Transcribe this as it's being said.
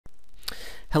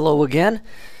Hello again.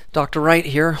 Dr. Wright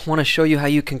here. I want to show you how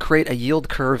you can create a yield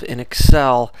curve in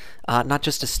Excel. Not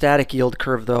just a static yield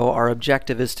curve though. Our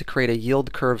objective is to create a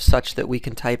yield curve such that we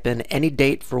can type in any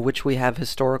date for which we have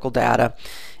historical data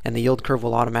and the yield curve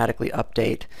will automatically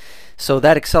update. So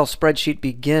that Excel spreadsheet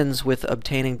begins with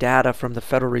obtaining data from the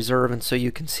Federal Reserve, and so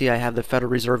you can see I have the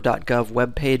federalreserve.gov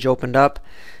web page opened up.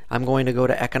 I'm going to go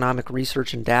to Economic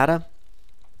Research and Data.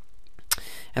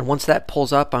 And once that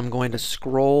pulls up, I'm going to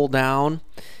scroll down,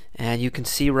 and you can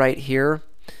see right here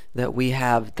that we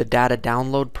have the data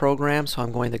download program. So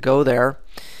I'm going to go there,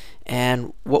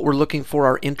 and what we're looking for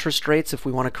are interest rates. If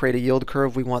we want to create a yield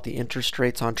curve, we want the interest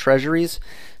rates on treasuries.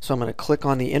 So I'm going to click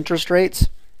on the interest rates,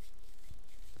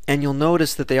 and you'll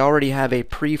notice that they already have a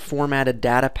pre-formatted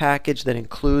data package that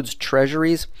includes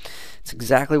treasuries. It's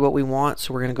exactly what we want,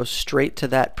 so we're going to go straight to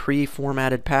that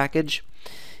pre-formatted package,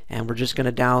 and we're just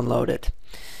going to download it.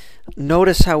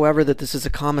 Notice, however, that this is a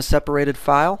comma-separated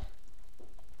file.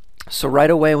 So right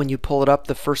away when you pull it up,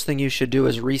 the first thing you should do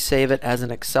is resave it as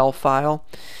an Excel file.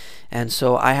 And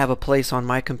so I have a place on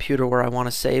my computer where I want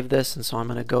to save this, and so I'm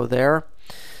going to go there.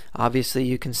 Obviously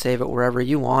you can save it wherever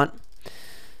you want.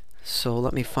 So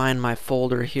let me find my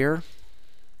folder here.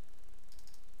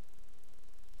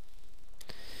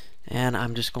 And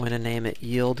I'm just going to name it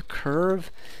yield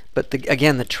curve. But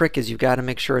again, the trick is you've got to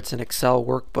make sure it's an Excel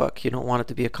workbook. You don't want it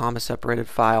to be a comma-separated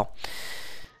file.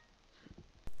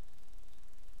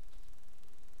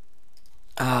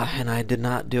 And I did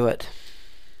not do it.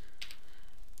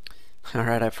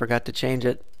 Alright, I forgot to change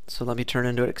it. So let me turn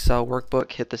into an Excel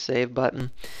workbook, hit the save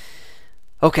button.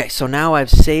 Okay, so now I've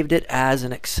saved it as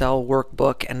an Excel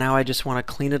workbook, and now I just want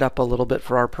to clean it up a little bit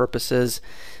for our purposes.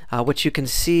 What you can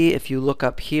see if you look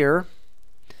up here,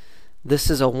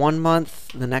 this is a 1 month,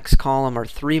 the next column are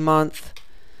 3 month,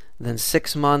 then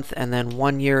 6 month, and then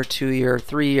 1 year, 2 year,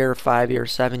 3 year, 5 year,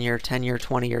 7 year, 10 year,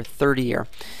 20 year, 30 year.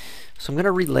 So I'm going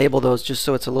to relabel those just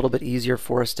so it's a little bit easier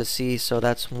for us to see. So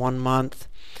that's 1 month,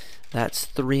 that's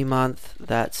 3 month,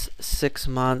 that's 6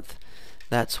 month,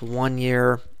 that's 1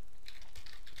 year,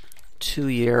 2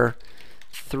 year,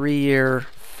 3 year,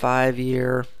 5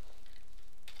 year,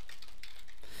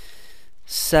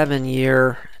 7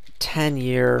 year, 10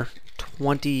 year,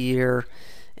 20 year,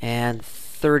 and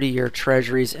 30 year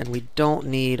treasuries, and we don't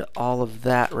need all of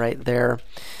that right there.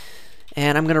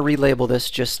 And I'm going to relabel this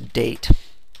just date.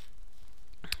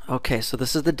 Okay, so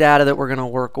this is the data that we're going to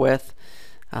work with.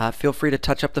 Feel free to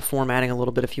touch up the formatting a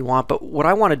little bit if you want, but what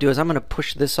I want to do is I'm going to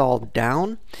push this all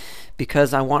down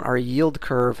because I want our yield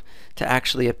curve to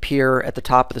actually appear at the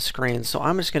top of the screen. So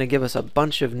I'm just going to give us a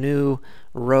bunch of new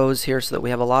rows here so that we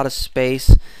have a lot of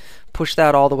space. Push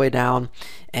that all the way down,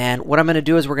 and what I'm going to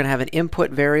do is we're going to have an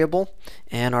input variable,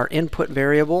 and our input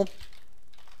variable,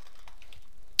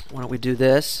 why don't we do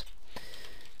this,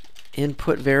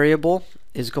 input variable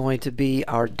is going to be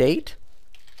our date.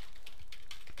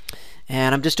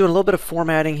 And I'm just doing a little bit of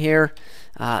formatting here,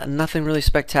 nothing really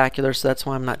spectacular, so that's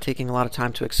why I'm not taking a lot of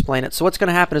time to explain it. So what's going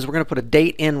to happen is we're going to put a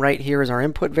date in right here as our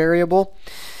input variable,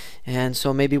 and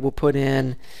so maybe we'll put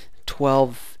in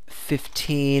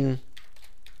 12/15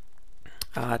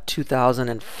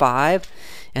 2005,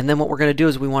 and then what we're going to do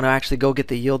is we want to actually go get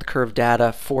the yield curve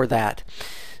data for that.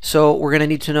 So we're going to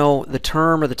need to know the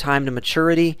term or the time to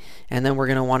maturity, and then we're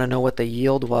going to want to know what the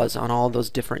yield was on all those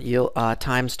different yield,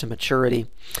 times to maturity.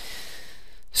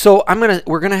 So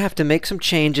we're going to have to make some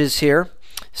changes here.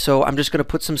 So I'm just going to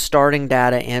put some starting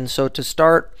data in. So to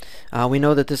start, we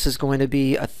know that this is going to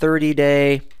be a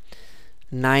 30-day,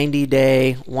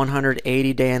 90-day,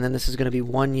 180-day, and then this is going to be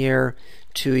 1 year,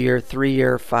 2 year, 3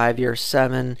 year, 5 year,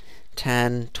 7,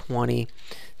 10, 20,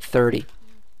 30.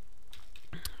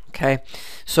 Okay,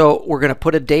 so we're going to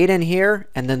put a date in here,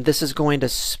 and then this is going to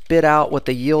spit out what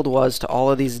the yield was to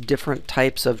all of these different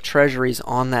types of treasuries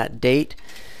on that date.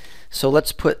 So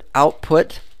let's put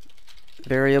output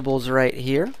variables right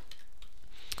here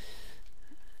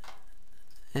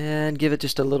and give it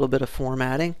just a little bit of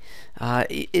formatting.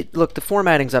 Look, the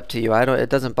formatting's up to you. It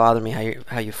doesn't bother me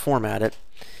how you format it.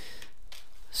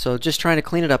 So just trying to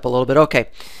clean it up a little bit. Okay,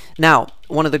 now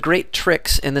one of the great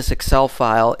tricks in this Excel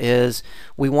file is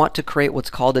we want to create what's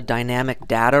called a dynamic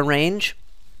data range,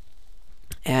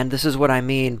 and this is what I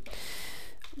mean.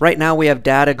 Right now we have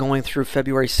data going through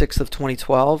February 6th of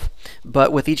 2012,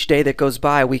 but with each day that goes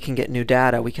by we can get new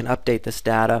data. We can update this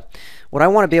data. What I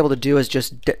want to be able to do is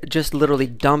just literally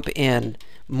dump in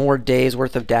more days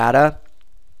worth of data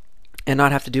and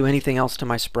not have to do anything else to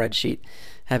my spreadsheet.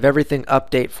 Have everything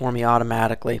update for me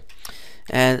automatically.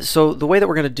 And so the way that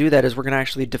we're going to do that is we're going to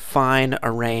actually define a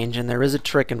range, and there is a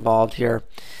trick involved here.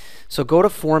 So go to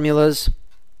formulas,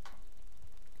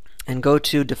 and go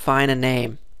to define a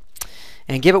name.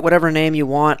 And give it whatever name you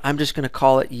want. I'm just going to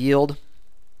call it yield.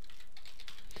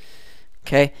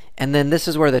 Okay, and then this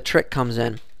is where the trick comes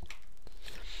in.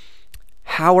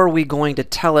 How are we going to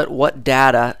tell it what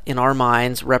data in our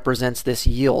minds represents this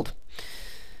yield?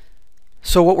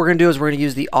 So what we're going to do is we're going to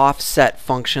use the offset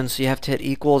function. So you have to hit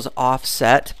equals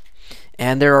offset.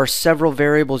 And there are several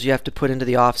variables you have to put into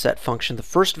the offset function. The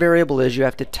first variable is you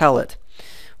have to tell it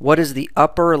what is the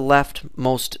upper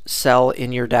leftmost cell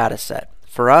in your data set.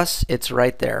 For us, it's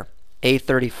right there,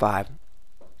 A35.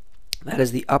 That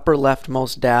is the upper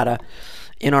leftmost data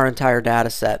in our entire data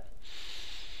set.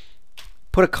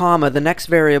 Put a comma. The next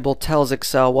variable tells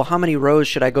Excel, well, how many rows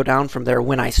should I go down from there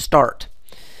when I start?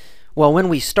 Well, when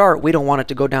we start, we don't want it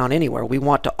to go down anywhere. We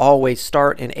want to always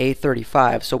start in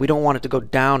A35, so we don't want it to go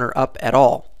down or up at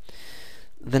all.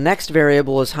 The next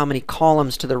variable is how many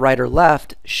columns to the right or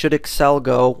left should Excel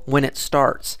go when it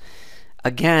starts.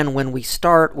 Again, when we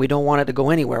start, we don't want it to go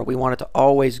anywhere. We want it to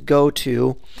always go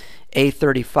to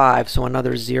A35, so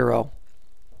another 0.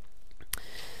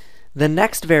 The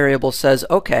next variable says,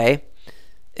 okay,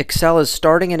 Excel is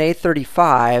starting in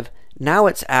A35. Now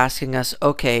it's asking us,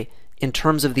 okay, in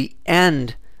terms of the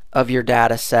end of your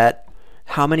data set,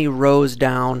 how many rows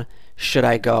down should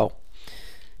I go?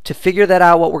 To figure that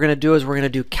out, what we're going to do is we're going to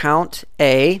do count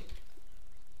A,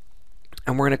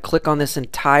 and we're going to click on this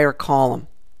entire column.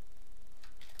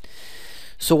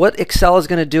 So what Excel is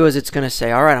going to do is it's going to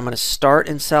say, all right, I'm going to start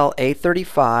in cell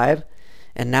A35,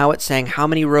 and now it's saying how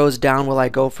many rows down will I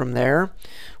go from there?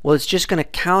 Well, it's just going to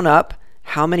count up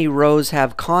how many rows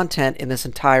have content in this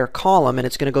entire column, and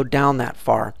it's going to go down that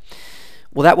far.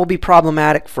 Well, that will be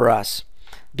problematic for us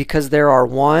because there are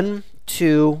 1,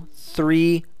 2,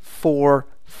 3, 4,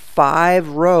 5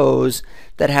 rows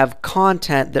that have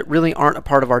content that really aren't a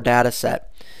part of our data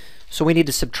set. So we need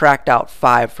to subtract out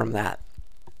 5 from that.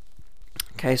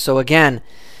 Okay, so again,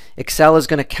 Excel is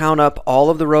going to count up all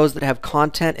of the rows that have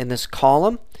content in this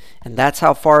column, and that's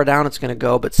how far down it's going to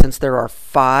go. But since there are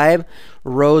 5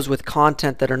 rows with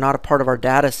content that are not a part of our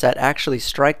data set, actually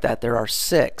strike that. There are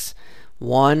 6.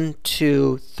 1,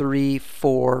 2, 3,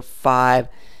 4, 5,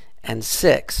 and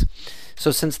 6.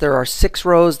 So since there are 6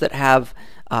 rows that have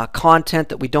content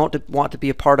that we don't want to be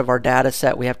a part of our data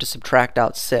set, we have to subtract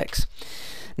out 6.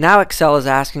 Now Excel is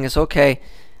asking us, okay,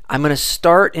 I'm going to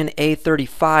start in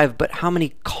A35, but how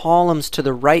many columns to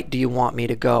the right do you want me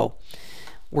to go?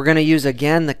 We're going to use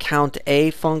again the count A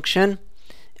function,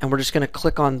 and we're just going to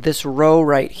click on this row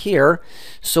right here.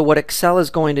 So what Excel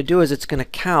is going to do is it's going to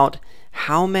count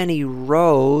how many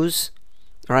rows,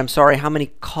 or I'm sorry, how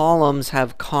many columns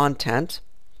have content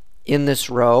in this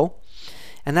row,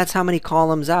 and that's how many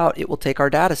columns out it will take our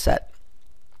data set.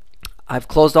 I've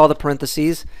closed all the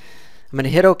parentheses. I'm going to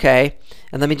hit OK,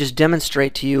 and let me just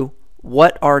demonstrate to you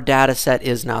what our data set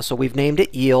is now. So we've named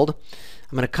it yield.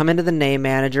 I'm going to come into the name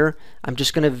manager. I'm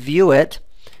just going to view it,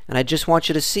 and I just want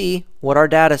you to see what our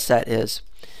data set is.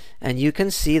 And you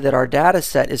can see that our data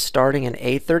set is starting in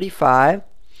A35,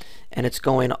 and it's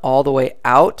going all the way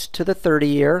out to the 30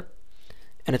 year,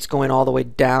 and it's going all the way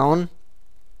down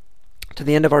to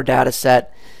the end of our data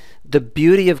set. The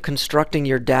beauty of constructing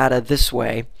your data this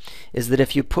way is that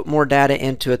if you put more data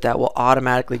into it, that will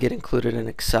automatically get included in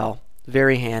Excel.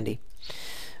 Very handy.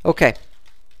 Okay,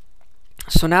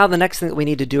 so now the next thing that we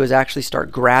need to do is actually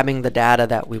start grabbing the data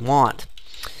that we want.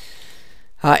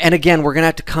 And again, we're going to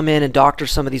have to come in and doctor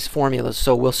some of these formulas.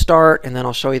 So we'll start, and then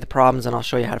I'll show you the problems, and I'll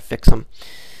show you how to fix them.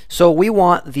 So we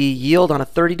want the yield on a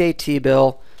 30-day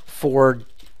T-bill for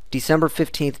December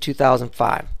 15th,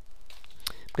 2005. I'm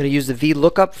going to use the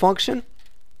VLOOKUP function,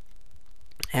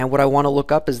 and what I want to look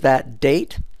up is that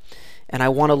date, and I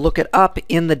want to look it up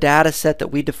in the data set that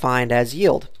we defined as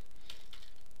yield.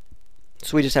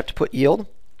 So we just have to put yield.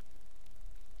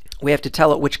 We have to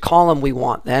tell it which column we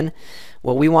want then.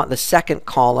 Well, we want the second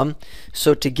column,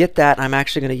 so to get that, I'm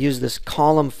actually going to use this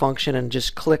column function and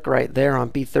just click right there on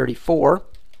B34.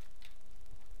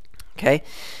 Okay,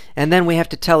 and then we have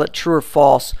to tell it true or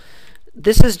false.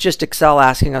 This is just Excel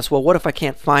asking us, well, what if I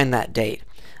can't find that date?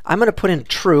 I'm going to put in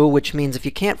true, which means if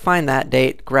you can't find that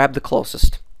date, grab the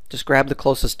closest. Just grab the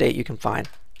closest date you can find.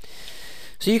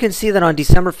 So you can see that on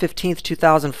December 15th,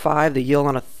 2005, the yield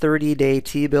on a 30-day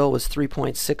T-bill was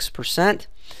 3.6%.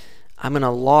 I'm going to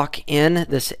lock in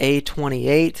this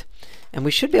A28, and we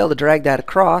should be able to drag that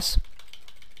across.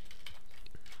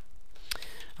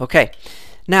 Okay,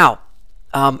 now,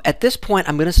 at this point,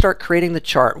 I'm going to start creating the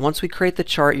chart. Once we create the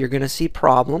chart, you're going to see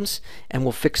problems, and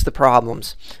we'll fix the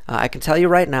problems. I can tell you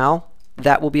right now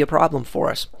that will be a problem for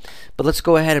us. But let's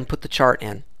go ahead and put the chart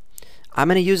in. I'm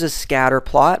going to use a scatter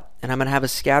plot, and I'm going to have a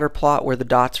scatter plot where the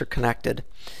dots are connected.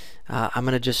 I'm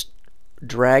going to just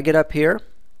drag it up here.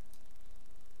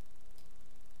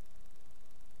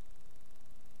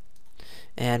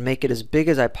 And make it as big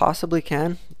as I possibly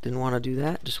can. Didn't want to do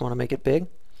that, just want to make it big.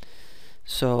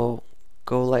 So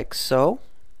go like so.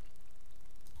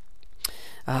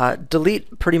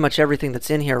 Delete pretty much everything that's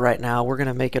in here right now. We're going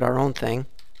to make it our own thing.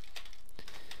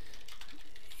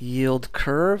 Yield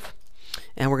curve.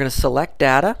 And we're going to select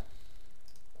data.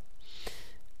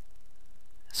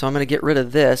 So I'm going to get rid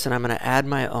of this and I'm going to add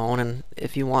my own, and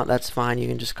if you want, that's fine. You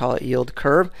can just call it yield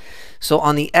curve. So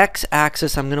on the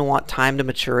x-axis, I'm going to want time to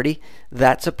maturity.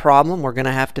 That's a problem. We're going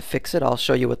to have to fix it. I'll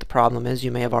show you what the problem is.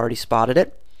 You may have already spotted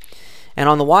it. And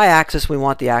on the y-axis, we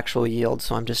want the actual yield.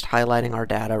 So I'm just highlighting our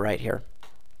data right here.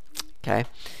 Okay,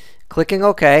 clicking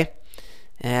OK,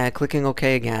 and clicking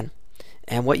OK again.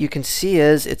 And what you can see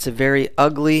is it's a very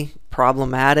ugly,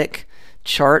 problematic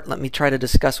chart. Let me try to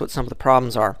discuss what some of the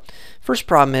problems are. First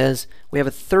problem is we have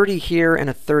a 30 here and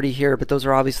a 30 here, but those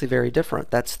are obviously very different.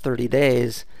 That's 30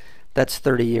 days. That's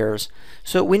 30 years.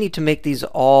 So we need to make these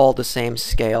all the same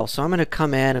scale. So I'm going to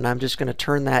come in and I'm just going to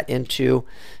turn that into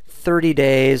 30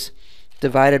 days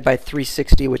divided by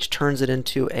 360, which turns it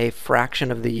into a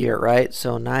fraction of the year, right?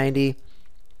 So 90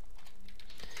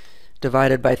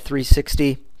 divided by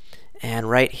 360, and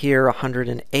right here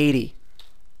 180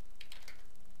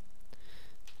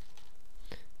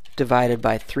 divided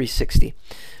by 360.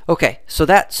 Okay, so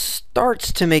that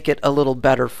starts to make it a little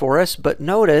better for us, but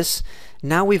notice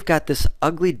now we've got this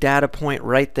ugly data point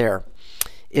right there.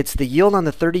 It's the yield on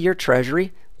the 30-year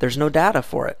Treasury. There's no data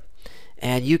for it.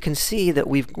 And you can see that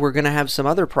we're going to have some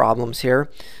other problems here.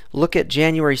 Look at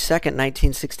January 2nd,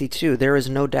 1962. There is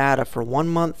no data for 1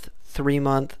 month, 3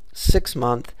 month, 6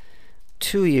 month,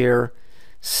 2 year,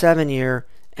 7 year,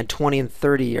 and 20 and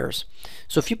 30 years.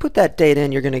 So if you put that data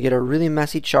in, you're going to get a really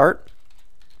messy chart.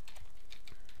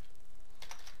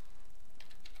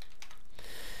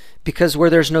 Because where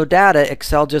there's no data,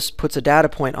 Excel just puts a data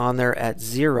point on there at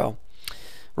 0.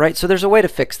 Right? So there's a way to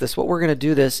fix this. What we're going to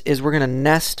do this is we're going to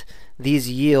nest these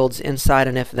yields inside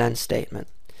an if-then statement.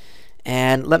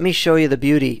 And let me show you the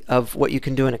beauty of what you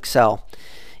can do in Excel.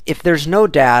 If there's no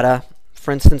data,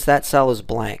 for instance, that cell is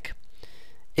blank,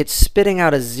 it's spitting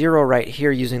out a 0 right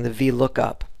here using the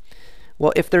VLOOKUP.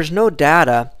 Well, if there's no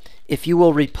data, if you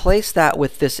will replace that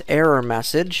with this error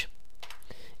message,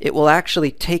 it will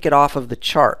actually take it off of the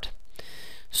chart.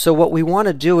 So what we want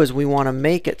to do is we want to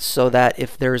make it so that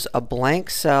if there's a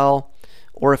blank cell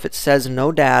or if it says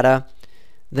no data,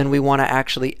 then we want to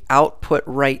actually output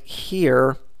right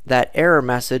here that error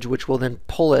message, which will then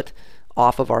pull it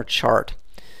off of our chart.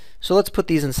 So let's put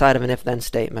these inside of an if-then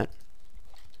statement.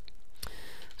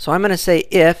 So I'm going to say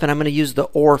if, and I'm going to use the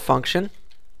OR function.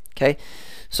 Okay,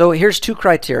 so here's two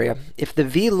criteria. If the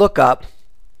VLOOKUP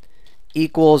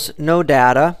equals no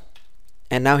data,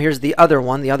 and now here's the other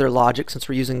one, the other logic, since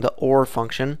we're using the OR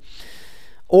function,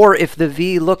 or if the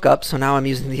VLOOKUP, so now I'm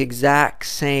using the exact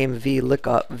same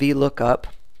VLOOKUP,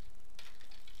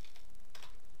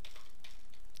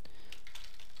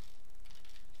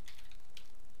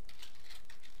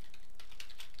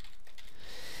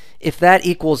 if that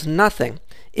equals nothing.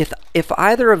 If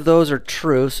either of those are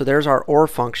true, so there's our OR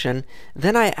function,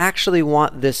 then I actually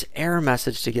want this error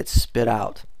message to get spit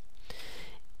out.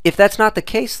 If that's not the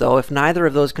case, though, if neither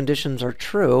of those conditions are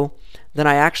true, then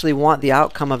I actually want the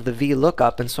outcome of the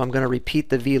VLOOKUP, and so I'm going to repeat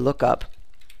the VLOOKUP.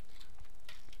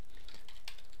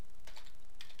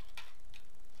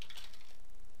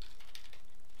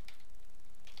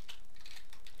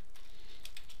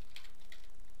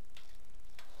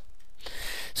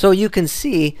 So you can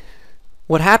see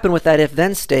what happened with that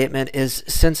if-then statement is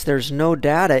since there's no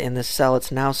data in this cell,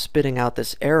 it's now spitting out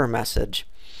this error message.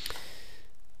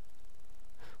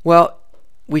 Well,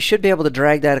 we should be able to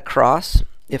drag that across.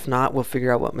 If not, we'll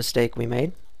figure out what mistake we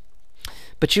made.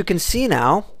 But you can see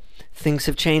now things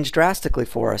have changed drastically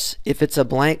for us. If it's a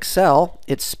blank cell,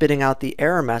 it's spitting out the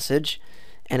error message,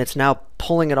 and it's now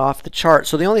pulling it off the chart.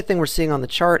 So the only thing we're seeing on the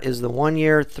chart is the 1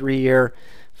 year, 3 year,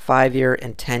 5 year,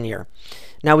 and 10 year.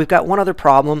 Now we've got one other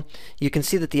problem. You can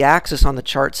see that the axis on the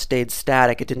chart stayed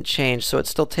static. It didn't change, so it's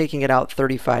still taking it out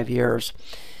 35 years.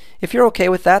 If you're okay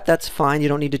with that, that's fine. You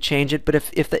don't need to change it. But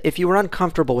if you were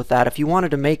uncomfortable with that, if you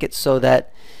wanted to make it so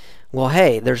that, well,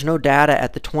 hey, there's no data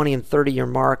at the 20 and 30 year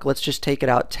mark, let's just take it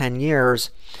out 10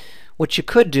 years, what you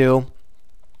could do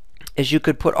is you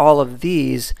could put all of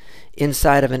these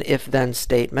inside of an if-then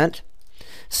statement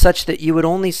such that you would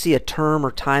only see a term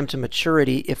or time to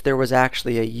maturity if there was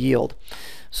actually a yield.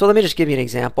 So let me just give you an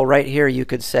example. Right here you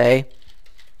could say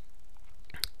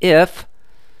if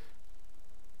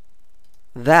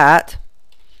that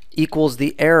equals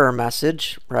the error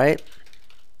message, right?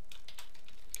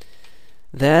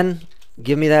 then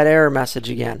give me that error message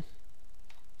again.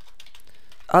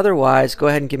 Otherwise, go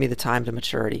ahead and give me the time to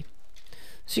maturity.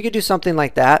 So you could do something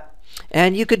like that,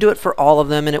 and you could do it for all of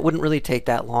them, and it wouldn't really take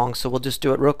that long. So we'll just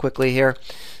do it real quickly here.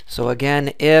 So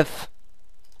again, if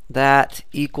that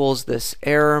equals this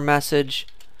error message,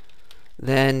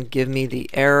 then give me the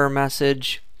error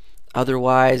message.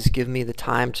 Otherwise, give me the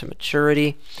time to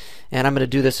maturity. And I'm going to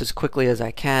do this as quickly as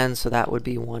I can, so that would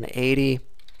be 180.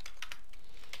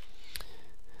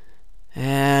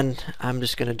 And I'm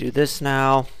just going to do this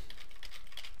now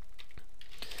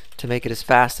to make it as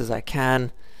fast as I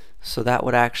can. So that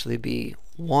would actually be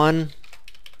 1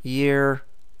 year,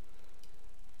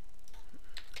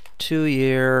 2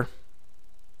 year,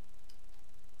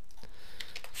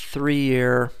 3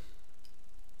 year,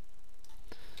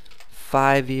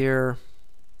 5 year,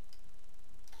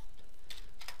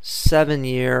 7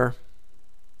 year,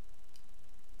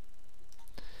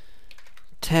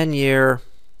 10 year,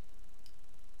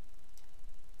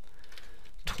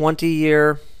 20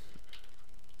 year,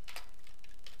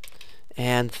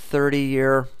 and 30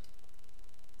 year.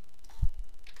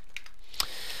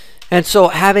 And so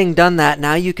having done that,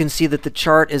 now you can see that the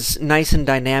chart is nice and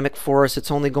dynamic for us.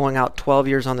 It's only going out 12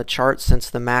 years on the chart, since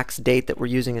the max date that we're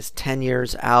using is 10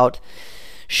 years out.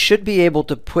 Should be able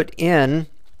to put in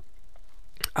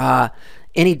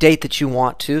any date that you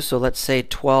want to. So let's say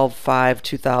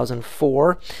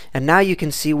 12/5/2004. And now you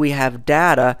can see we have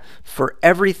data for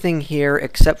everything here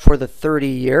except for the 30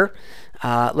 year.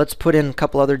 Let's put in a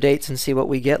couple other dates and see what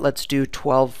we get. Let's do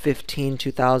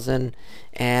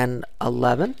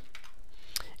 12/15/2011.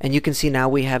 And you can see now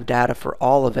we have data for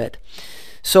all of it.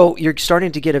 So you're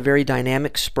starting to get a very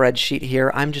dynamic spreadsheet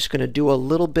here. I'm just going to do a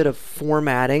little bit of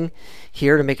formatting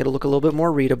here to make it look a little bit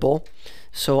more readable.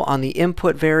 So on the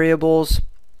input variables,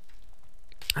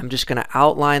 I'm just going to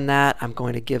outline that. I'm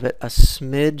going to give it a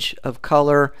smidge of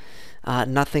color,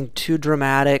 nothing too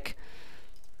dramatic.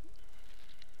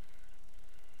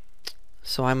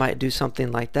 So I might do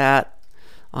something like that.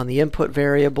 On the input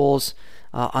variables,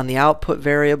 on the output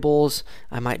variables,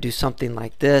 I might do something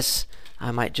like this.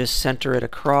 I might just center it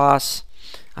across.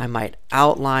 I might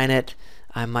outline it.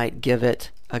 I might give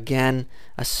it, again,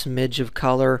 a smidge of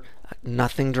color,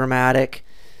 nothing dramatic.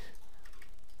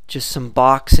 Just some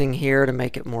boxing here to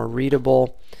make it more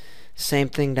readable. Same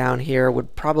thing down here,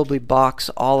 would probably box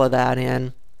all of that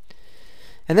in.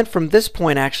 And then from this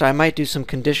point, actually, I might do some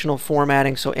conditional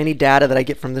formatting. So any data that I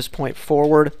get from this point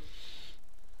forward,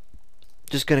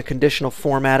 just going to conditional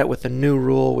format it with a new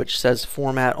rule which says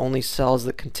format only cells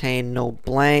that contain no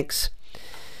blanks.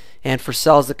 And for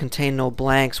cells that contain no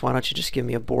blanks, why don't you just give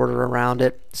me a border around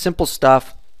it? Simple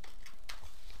stuff.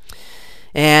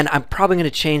 And I'm probably going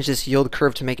to change this yield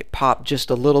curve to make it pop just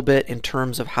a little bit in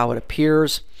terms of how it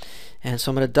appears. And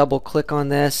so I'm going to double click on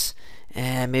this,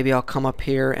 and maybe I'll come up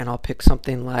here and I'll pick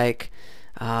something like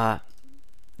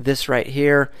this right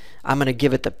here. I'm going to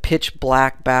give it the pitch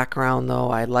black background, though.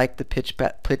 I like the pitch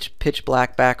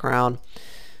black background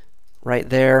right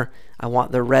there. I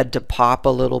want the red to pop a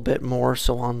little bit more,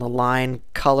 so on the line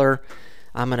color,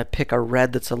 I'm going to pick a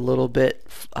red that's a little bit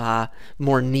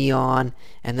more neon.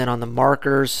 And then on the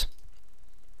markers,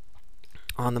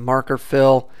 on the marker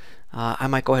fill, I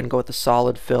might go ahead and go with the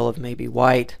solid fill of maybe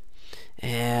white.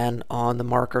 And on the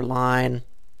marker line,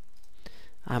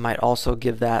 I might also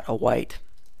give that a white.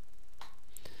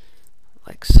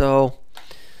 Like so.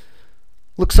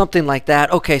 Looks something like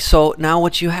that. Okay, so now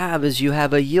what you have is you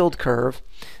have a yield curve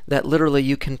that literally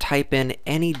you can type in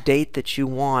any date that you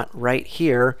want right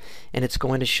here, and it's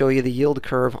going to show you the yield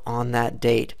curve on that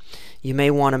date. You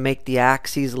may want to make the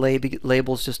axes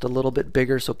labels just a little bit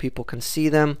bigger so people can see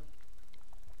them.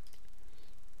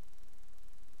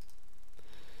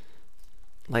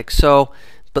 Like so.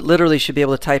 But literally you should be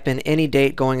able to type in any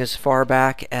date going as far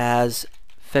back as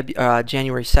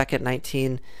January 2nd,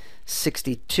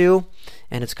 1962,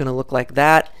 and it's going to look like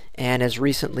that, and as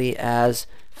recently as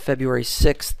February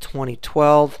 6th,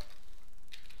 2012,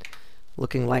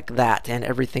 looking like that, and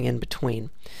everything in between.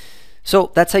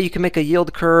 So that's how you can make a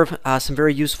yield curve. Some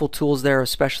very useful tools there,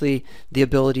 especially the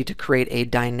ability to create a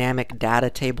dynamic data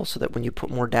table so that when you put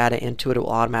more data into it, it will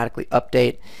automatically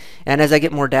update. And as I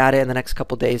get more data in the next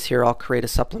couple days here, I'll create a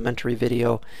supplementary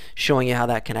video showing you how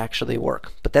that can actually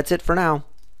work. But that's it for now.